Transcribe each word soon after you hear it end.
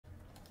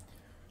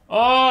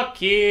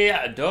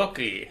Okie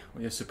dokie.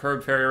 We have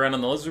Superb Fairy Wren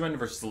on the Lizardman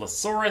versus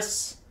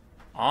Lesaurus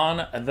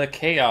on the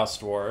Chaos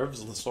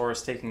Dwarves.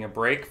 Lesaurus taking a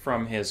break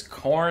from his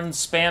corn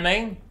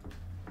spamming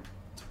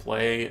to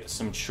play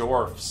some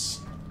Chorfs.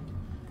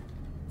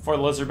 For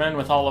the Lizardmen,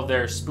 with all of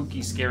their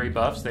spooky, scary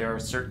buffs, they are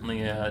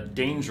certainly a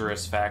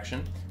dangerous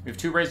faction. We have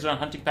two Razordon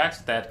hunting packs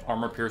with that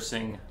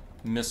armor-piercing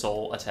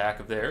missile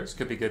attack of theirs.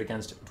 Could be good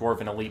against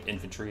Dwarven Elite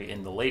Infantry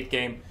in the late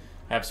game.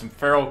 Have some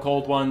Feral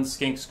Cold Ones,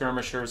 Skink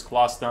Skirmishers,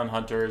 Colossadon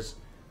Hunters,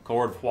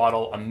 Cohort of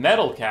Waddle, a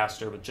Metal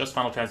Caster with just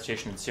Final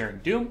Transmutation and Searing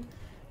Doom,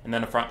 and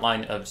then a front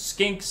line of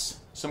Skinks,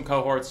 some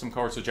cohorts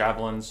with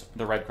Javelins,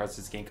 the Red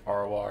Crested Skink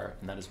ROR,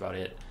 and that is about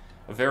it.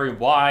 A very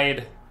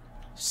wide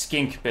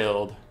Skink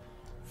build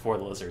for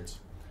the Lizards.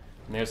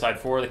 On the other side,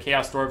 for the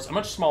Chaos Dwarves, a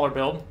much smaller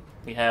build.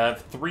 We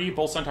have three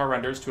Bull Centaur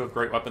Renders, two have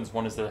great weapons.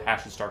 One is the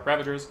Hash's Dark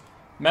Ravagers,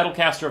 Metal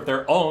Caster of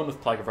their own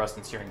with Plague of Rust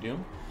and Searing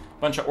Doom,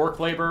 a bunch of Orc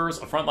Laborers,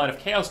 a front line of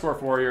Chaos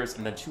Dwarf Warriors,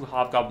 and then two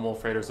Hobgoblin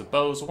Wolf Raiders with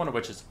bows, one of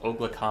which is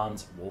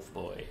Oglacon's Wolf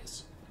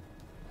Boys.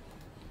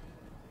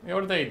 How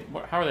are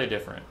they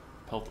different?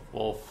 Pelt of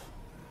Wolf,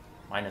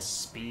 minus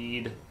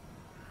speed,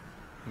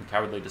 and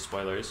Cowardly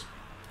Despoilers.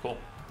 Cool.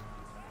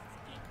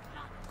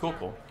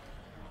 Cool.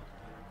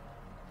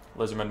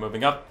 Lizardmen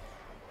moving up.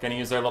 Gonna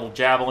use their little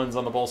javelins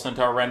on the Bull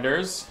Centaur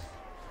Renders.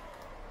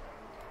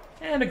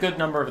 And a good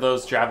number of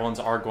those javelins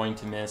are going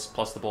to miss,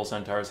 plus the Bull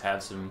Centaurs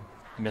have some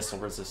missile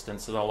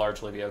resistance, so they'll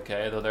largely be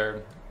okay, though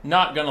they're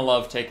not gonna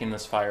love taking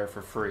this fire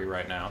for free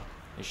right now.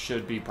 They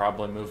should be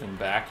probably moving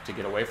back to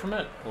get away from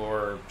it,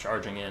 or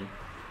charging in,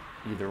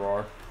 either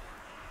or.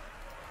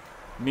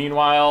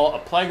 Meanwhile, a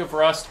Plague of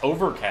Rust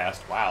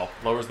Overcast, wow,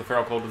 lowers the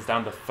Feral Cold Ones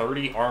down to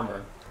 30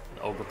 armor.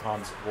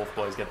 Oglacon's Wolf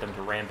Boys get them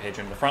to rampage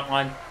into the front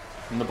line.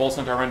 And the Bull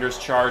Centaur Renders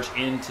charge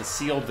in to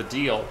seal the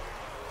deal.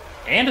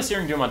 And a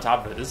Searing Doom on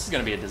top of it. This is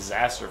going to be a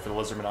disaster for the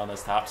Lizardmen on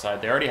this top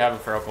side. They already have a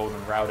Feral Cold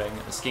One routing.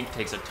 The Skink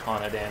takes a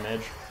ton of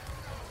damage.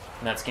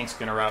 And that Skink's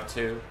going to route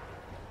too.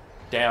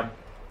 Damn.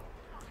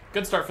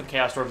 Good start for the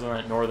Chaos Dwarves on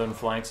that northern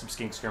flank. Some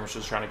Skink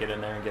Skirmishers trying to get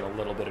in there and get a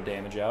little bit of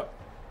damage out.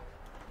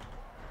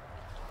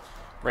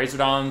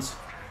 Razordons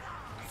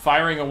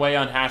firing away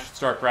on Hash's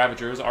Dark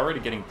Ravagers, already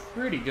getting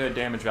pretty good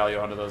damage value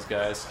onto those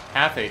guys.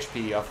 Half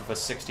HP off of a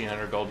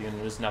 1600 gold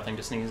unit is nothing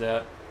to sneeze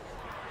at.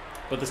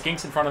 But the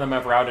Skinks in front of them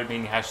have routed,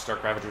 meaning Hash's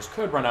Dark Ravagers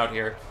could run out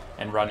here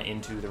and run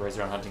into the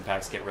Razordon hunting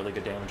packs, get really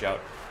good damage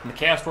out. And the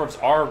Chaos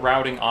Dwarves are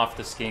routing off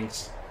the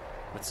Skinks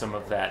with some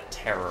of that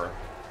terror.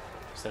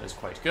 So that is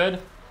quite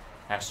good.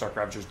 Hash's Dark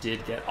Ravagers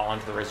did get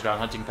onto the Razordon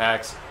hunting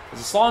packs. As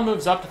the Slon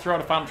moves up to throw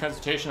out a Final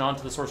Transmutation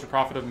onto the Sorcerer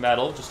Prophet of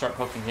Metal, to start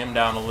poking him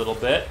down a little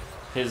bit.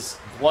 His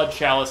Blood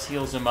Chalice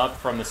heals him up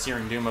from the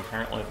Searing Doom,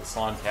 apparently, that the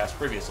Slon cast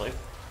previously.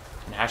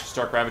 And Hash's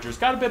Dark Ravagers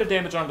got a bit of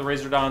damage onto the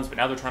Razordons, but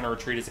now they're trying to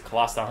retreat as the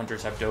Colossadon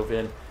Hunters have dove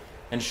in.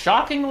 And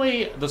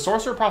shockingly, the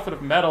Sorcerer Prophet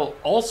of Metal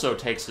also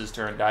takes his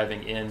turn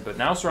diving in, but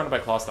now surrounded by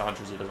Colossadon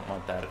Hunters, he doesn't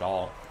want that at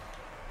all.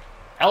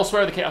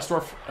 Elsewhere, the Chaos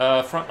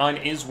Dwarf front line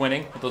is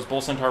winning with those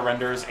Bull Centaur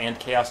Renders and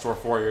Chaos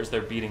Dwarf Warriors.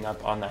 They're beating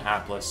up on the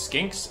hapless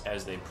Skinks,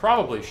 as they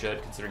probably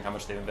should, considering how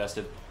much they've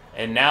invested.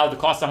 And now the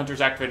Colossadon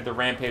Hunters activated their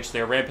Rampage. They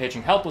are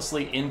rampaging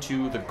helplessly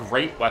into the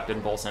Great Weapon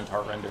Bull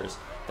Centaur Renders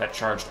that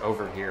charged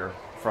over here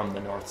from the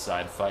north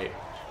side fight.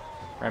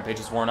 Rampage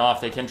is worn off.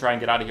 They can try and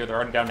get out of here. They're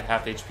already down to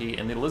half HP,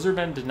 and the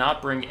Lizardmen did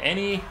not bring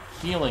any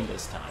healing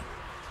this time.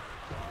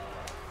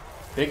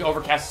 Big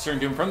Overcast Searing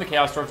Doom from the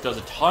Chaos Dwarfs does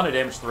a ton of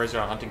damage to the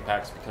Razordon hunting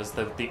packs because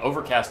the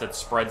Overcast that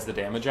spreads the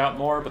damage out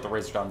more, but the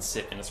Razordons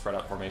sit in a spread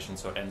out formation,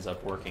 so it ends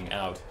up working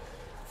out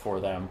for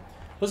them.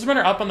 Lizardmen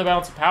are up on the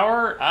balance of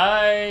power.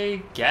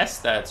 I guess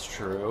that's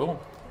true.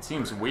 It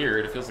seems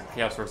weird. It feels like the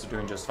Chaos Dwarfs are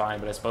doing just fine,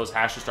 but I suppose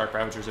Hash's Dark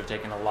Ravagers have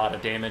taken a lot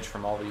of damage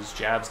from all these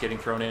jabs getting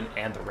thrown in,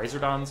 and the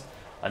Razordons.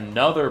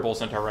 Another Bull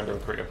Centaur Render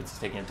with great weapons is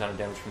taking a ton of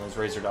damage from those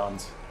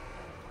Razordons.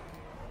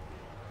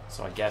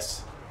 So I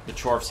guess the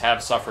Chorfs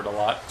have suffered a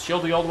lot.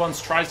 Shield the Old Ones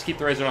tries to keep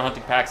the Razordon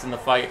hunting packs in the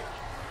fight.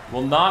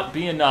 Will not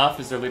be enough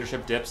as their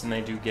leadership dips and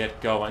they do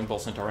get going. Bull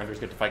Centaur Renders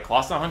get to fight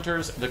Colossadon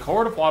Hunters, the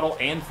Cohort of Waddle,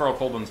 and Feral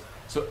Cold Ones.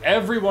 So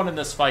everyone in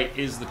this fight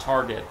is the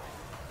target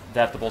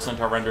that the Bull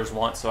Centaur Renders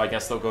want, so I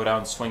guess they'll go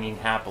down swinging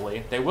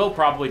happily. They will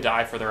probably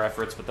die for their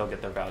efforts, but they'll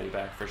get their value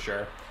back for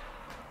sure.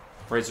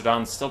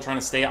 Razordons still trying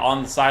to stay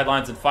on the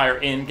sidelines and fire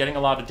in, getting a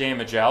lot of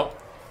damage out.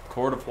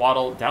 Cohort of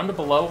Waddle down to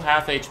below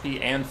half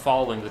HP and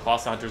falling. The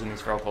Colossadon Hunters and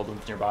these Feral Cold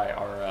Ones nearby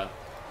are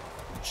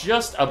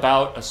just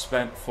about a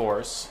spent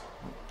force.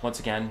 Once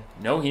again,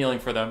 no healing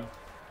for them.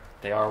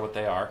 They are what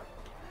they are.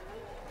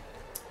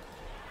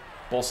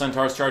 Bull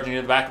Centaurs charging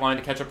into the back line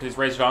to catch up to these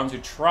Razordons who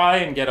try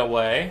and get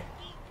away.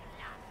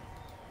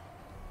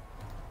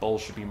 Bull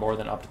should be more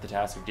than up to the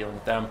task of dealing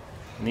with them.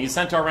 And these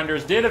Centaur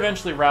Renders did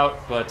eventually rout,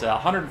 but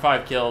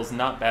 105 kills,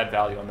 not bad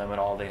value on them at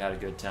all. They had a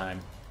good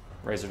time.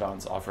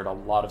 Razordons offered a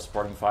lot of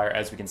supporting fire,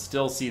 as we can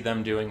still see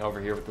them doing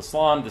over here with the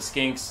Slon, the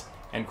Skinks,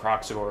 and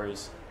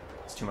Croxodors.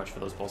 It's too much for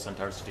those Bull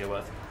Centaurs to deal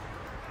with.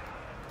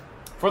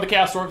 For the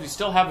Chaos Dwarves, you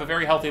still have a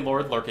very healthy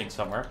Lord lurking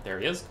somewhere. There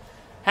he is.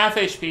 Half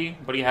HP,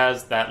 but he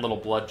has that little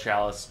Blood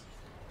Chalice.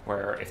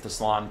 where if the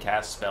Slann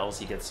casts spells,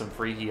 he gets some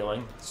free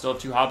healing. Still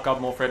have 2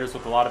 Hobgoblin Wolf Raiders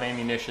with a lot of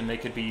ammunition. They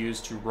could be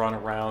used to run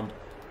around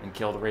and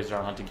kill the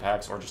Razordawn hunting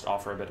packs, or just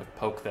offer a bit of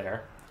poke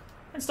there.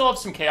 And still have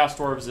some Chaos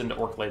Dwarves and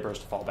Orc Laborers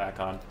to fall back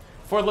on.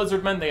 For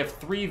Lizardmen, they have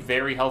 3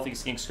 very healthy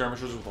Skink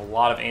Skirmishers with a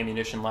lot of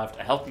ammunition left,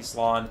 a healthy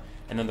Slann,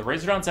 and then the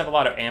Razordons have a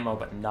lot of ammo,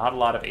 but not a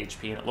lot of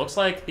HP, and it looks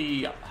like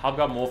the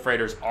Hobgoblin Wolf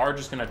Raiders are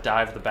just going to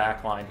dive the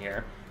back line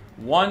here.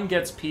 One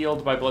gets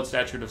peeled by Blood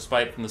Statute of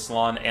Spite from the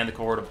Slann and the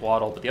Cohort of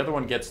Waddle, but the other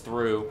one gets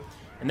through.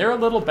 And they're a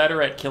little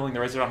better at killing the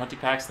Razordon hunting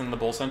packs than the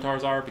Bull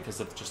Centaurs are, because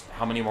of just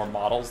how many more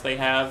models they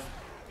have.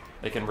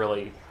 They can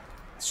really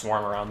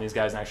swarm around these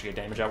guys and actually get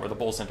damage out, where the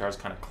Bull Centaurs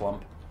kind of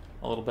clump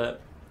a little bit.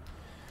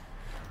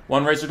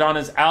 One Razordon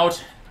is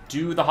out.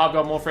 Do the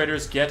Hobgoblin Wolf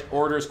Raiders get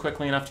orders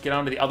quickly enough to get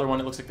onto the other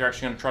one? It looks like they're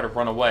actually going to try to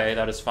run away.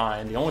 That is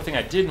fine. The only thing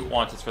I didn't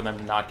want is for them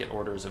to not get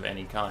orders of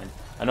any kind.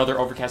 Another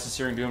Overcast of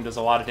Searing Doom does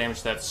a lot of damage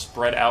to that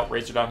spread out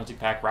Razordon hunting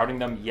pack, routing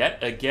them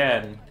yet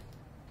again.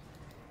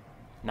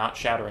 Not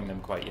shattering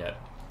them quite yet.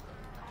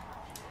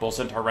 Bull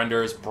Centaur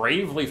Renders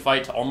bravely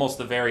fight to almost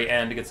the very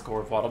end against the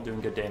Cohort of Waddle,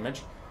 doing good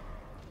damage.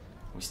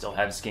 We still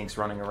have Skinks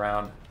running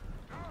around,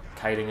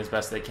 kiting as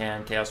best they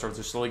can. Chaos Dwarves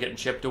are slowly getting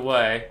chipped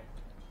away.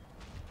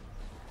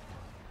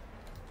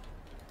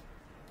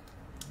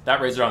 That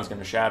Razordon's going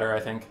to shatter, I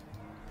think.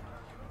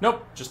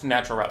 Nope, just a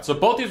natural route. So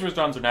both these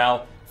Razordons are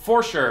now,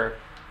 for sure,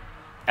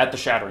 at the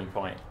shattering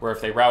point, where if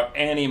they route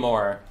any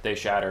more, they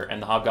shatter,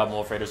 and the Hobgoblin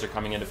Wolf Raiders are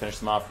coming in to finish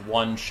them off.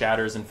 One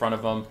shatters in front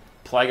of them.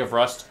 Plague of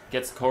Rust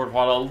gets the Cohort of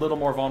Waddle a little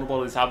more vulnerable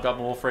to these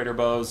Hobgoblin Wolf Raider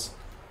bows.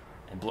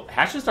 And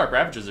Hash's Dark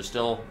Ravagers are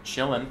still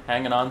chilling,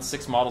 hanging on.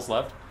 6 models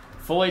left.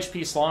 Full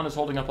HP Slann is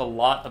holding up a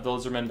lot of the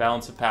Lizardmen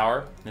balance of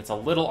power. And it's a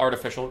little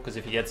artificial, because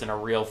if he gets in a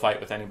real fight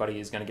with anybody,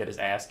 he's going to get his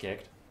ass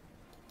kicked.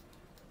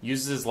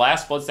 Uses his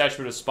last Blood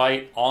Statute of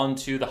Spite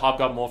onto the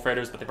Hobgoblin Wolf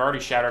Raiders, but they've already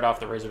shattered off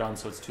the Razordon,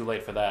 so it's too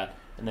late for that.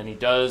 And then he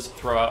does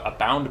throw out a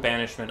Bound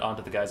Banishment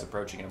onto the guys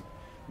approaching him.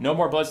 No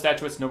more Blood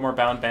Statuettes, no more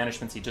Bound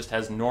Banishments. He just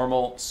has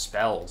normal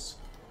spells.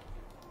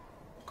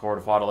 Cohort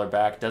of Waddle are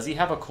back. Does he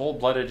have a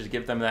Cold-Blooded to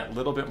give them that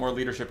little bit more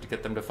leadership to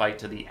get them to fight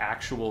to the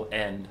actual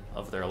end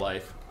of their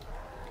life?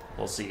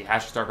 We'll see.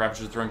 Hash's Dark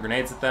Ravagers throwing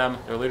grenades at them.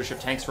 Their leadership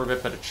tanks for a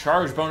bit, but a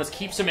charge bonus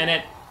keeps him in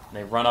it. And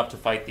they run up to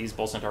fight these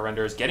Bull Centaur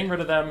Renders, getting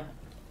rid of them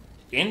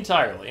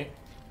entirely.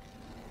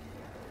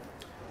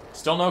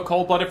 Still no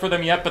Cold-Blooded for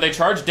them yet, but they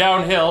charge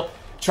downhill.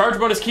 Charge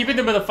bonus keeping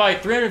them in the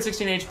fight.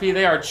 316 HP.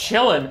 They are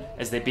chilling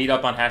as they beat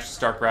up on Hash's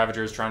Dark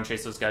Ravagers, trying to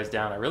chase those guys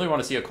down. I really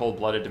want to see a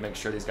Cold-Blooded to make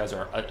sure these guys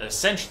are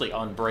essentially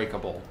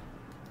unbreakable.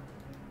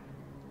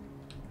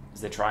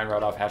 As they try and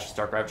rout off Hash's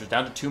Dark Ravagers.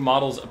 Down to 2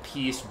 models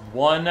apiece.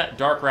 1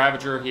 Dark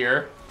Ravager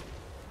here.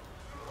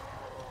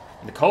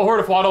 And the Cohort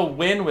of Waddle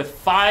win with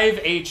 5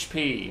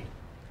 HP.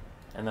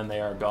 And then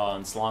they are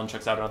gone. Slann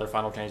checks out another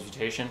Final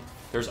Transmutation.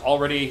 There's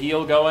already a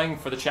heal going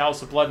for the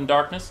Chalice of Blood and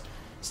Darkness.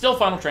 Still,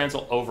 Final Trans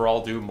will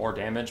overall do more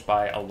damage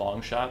by a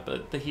long shot,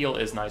 but the heal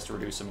is nice to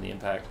reduce some of the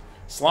impact.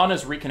 Slann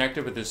is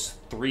reconnected with his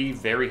 3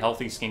 very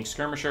healthy Skink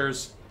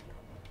Skirmishers.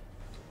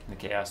 And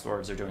the Chaos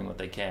Dwarves are doing what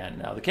they can.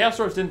 Now, the Chaos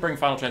Dwarves didn't bring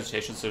Final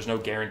Transmutation, so there's no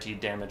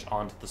guaranteed damage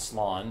onto the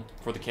Slann.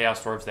 For the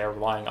Chaos Dwarves, they're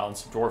relying on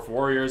some Dwarf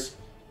Warriors,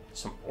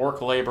 some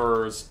Orc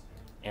Laborers,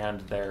 and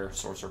their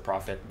Sorcerer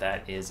Prophet.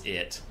 That is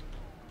it.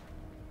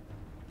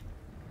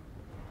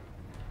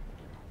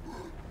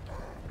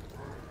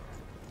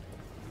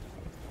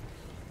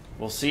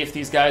 We'll see if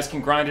these guys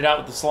can grind it out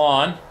with the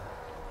Slann.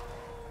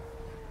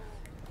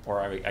 Or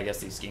I guess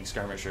these Skink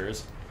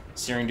Skirmishers.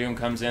 Searing Doom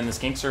comes in. The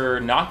Skinks are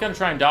not going to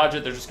try and dodge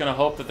it. They're just going to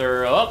hope that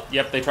they're... Oh,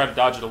 yep, they tried to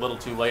dodge it a little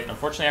too late. And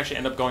unfortunately, actually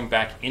end up going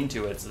back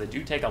into it. So they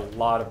do take a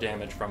lot of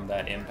damage from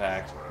that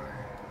impact.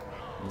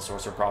 And the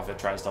Sorcerer Prophet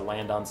tries to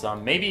land on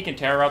some. Maybe he can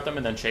Terror out them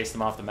and then chase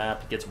them off the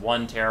map. He gets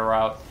 1 Terror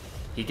out.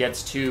 He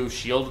gets 2.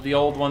 Shield of the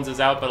Old Ones is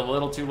out, but a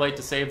little too late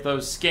to save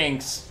those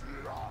Skinks.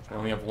 We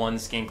only have 1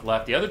 Skink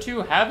left. The other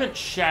 2 haven't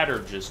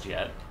shattered just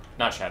yet.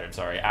 Not shattered,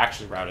 sorry.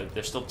 Actually routed.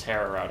 They're still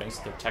Terror routing,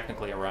 so they're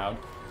technically around.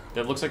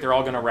 It looks like they're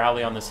all going to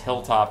rally on this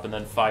hilltop and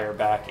then fire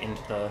back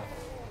into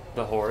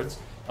the hordes.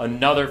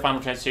 Another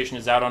Final Transmutation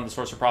is out on the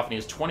Sorcerer Prophet. He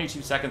has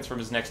 22 seconds from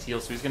his next heal,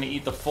 so he's going to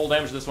eat the full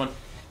damage of this one.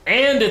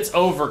 And it's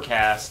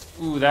Overcast.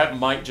 Ooh, that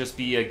might just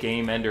be a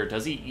game ender.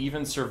 Does he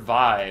even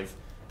survive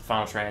the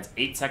Final Trans?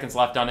 8 seconds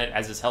left on it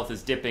as his health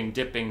is dipping,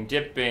 dipping,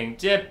 dipping,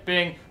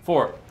 dipping.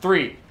 4,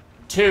 3,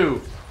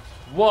 2,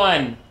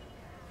 1.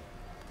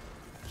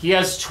 He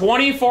has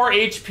 24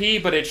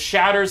 HP, but it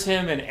shatters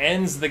him and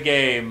ends the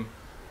game.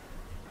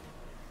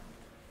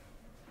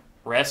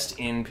 Rest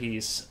in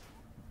peace,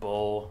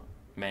 Bull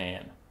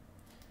Man.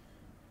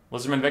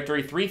 Lizardman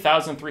victory,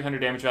 3,300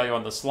 damage value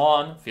on the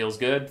Slann. Feels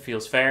good,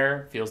 feels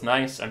fair, feels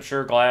nice. I'm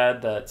sure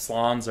glad that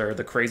Slans are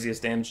the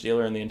craziest damage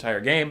dealer in the entire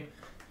game.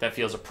 That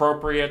feels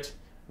appropriate.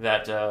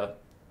 That a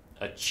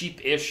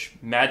cheap-ish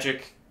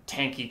magic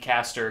tanky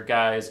caster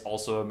guy is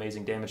also an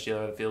amazing damage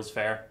dealer. That feels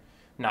fair.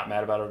 Not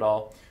mad about it at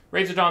all.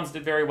 Razordons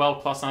did very well.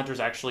 Plus Hunters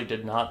actually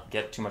did not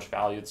get too much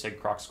value. The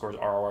Sacred Croc scores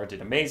ROR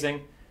did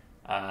amazing.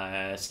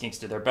 Skinks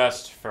did their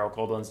best. Feral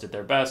Cold Ones did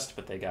their best,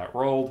 but they got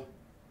rolled.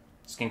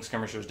 Skink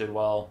Skirmishers did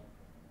well.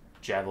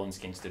 Javelin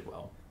Skinks did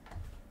well.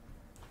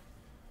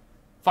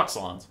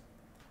 Foxalons.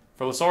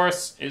 For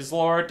Losaurus,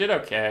 Islor did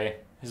okay.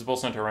 His Bull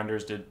Centaur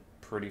Renders did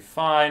pretty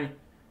fine.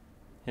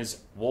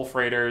 His Wolf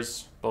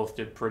Raiders both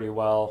did pretty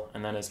well.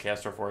 And then his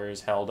Castor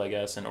Warriors held, I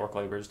guess, and Orc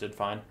Laborers did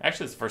fine.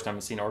 Actually, it's the first time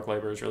I've seen Orc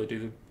Laborers really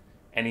do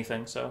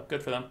anything, so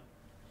good for them.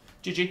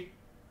 GG.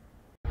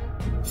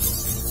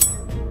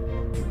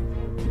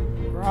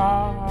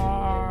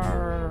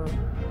 Roar.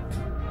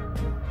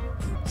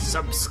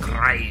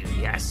 Subscribe,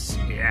 yes,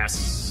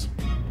 yes.